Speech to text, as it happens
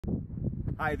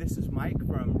Hi, this is Mike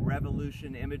from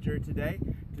Revolution Imager today.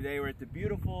 Today we're at the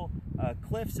beautiful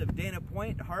cliffs of Dana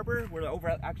Point Harbor. We're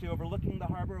actually overlooking the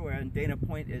harbor. We're in Dana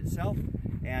Point itself.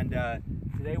 And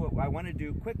today what I want to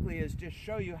do quickly is just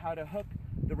show you how to hook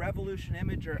the Revolution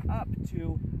Imager up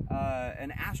to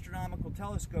an astronomical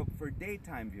telescope for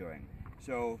daytime viewing.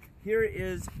 So here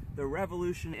is the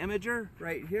Revolution Imager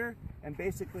right here. And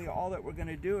basically all that we're going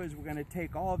to do is we're going to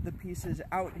take all of the pieces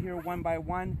out here one by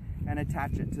one and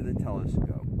attach it to the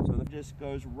telescope. So it just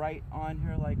goes right on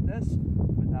here like this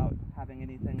without having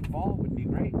anything fall. Would be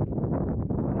great. So it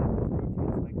just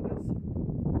rotates like this.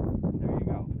 And there you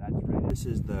go. That's right. This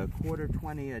is the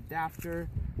 1/4-20 adapter.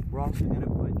 We're also going to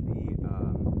put the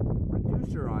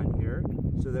reducer on here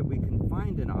so that we can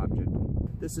find an object.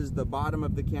 This is the bottom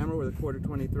of the camera where the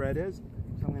 1/4-20 thread is.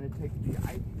 So I'm going to take the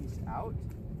eyepiece out.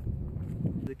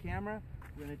 The camera,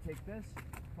 we're going to take this,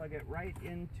 plug it right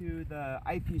into the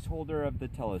eyepiece holder of the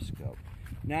telescope.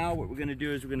 Now what we're going to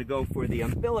do is we're going to go for the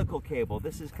umbilical cable.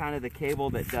 This is kind of the cable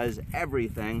that does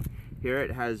everything. Here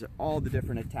it has all the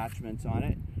different attachments on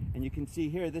it, and you can see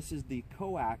here this is the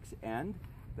coax end.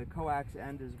 The coax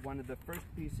end is one of the first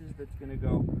pieces that's going to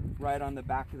go right on the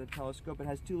back of the telescope. It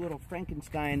has two little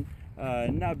Frankenstein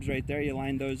nubs right there. You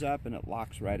line those up and it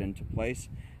locks right into place.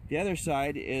 The other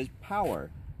side is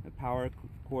power. The power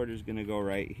cord is going to go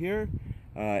right here,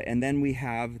 and then we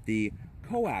have the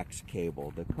coax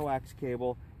cable. The coax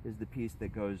cable is the piece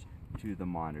that goes to the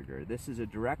monitor. This is a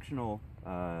directional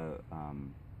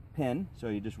pin, so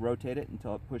you just rotate it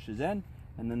until it pushes in,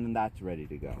 and then that's ready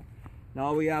to go. Now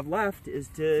all we have left is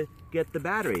to get the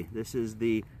battery. This is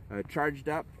the charged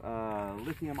up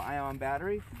lithium-ion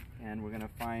battery, and we're going to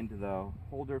find the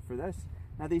holder for this.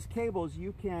 Now these cables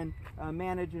you can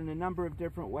manage in a number of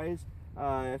different ways.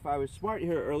 If I was smart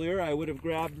here earlier, I would have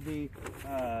grabbed the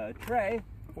tray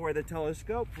for the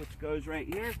telescope, which goes right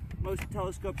here. Most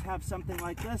telescopes have something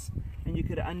like this, and you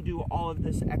could undo all of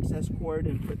this excess cord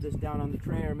and put this down on the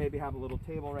tray, or maybe have a little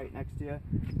table right next to you.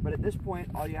 But at this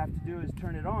point, all you have to do is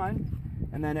turn it on,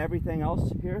 and then everything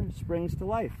else here springs to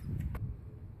life.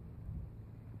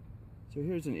 So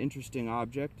here's an interesting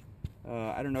object.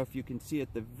 I don't know if you can see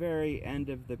at the very end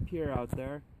of the pier out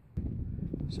there.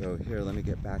 So here, let me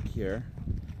get back here,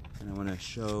 and I want to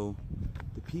show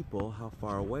the people how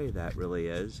far away that really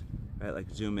is. Right, like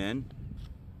zoom in,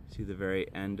 see the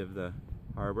very end of the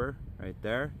harbor right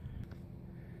there.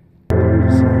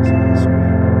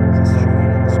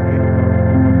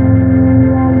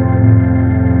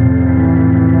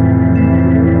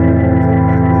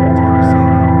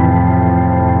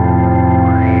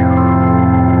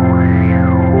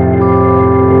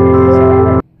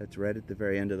 That's right at the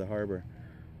very end of the harbor.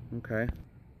 Okay.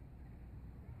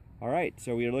 All right,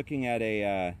 so we're looking at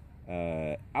a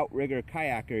outrigger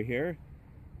kayaker here.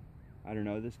 I don't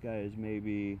know, this guy is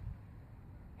maybe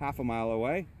half a mile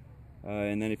away.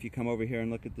 And then if you come over here and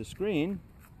look at the screen,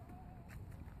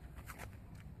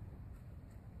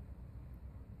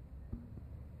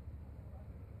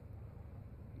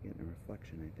 you're getting a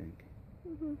reflection, I think.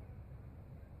 Mm-hmm.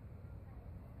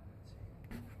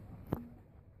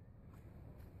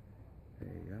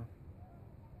 There you go.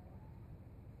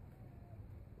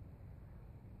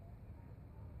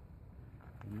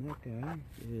 And that guy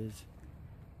is,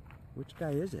 which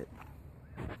guy is it?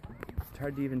 It's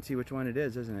hard to even see which one it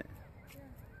is, isn't it?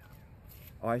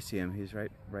 Oh, I see him. He's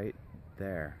right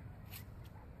there.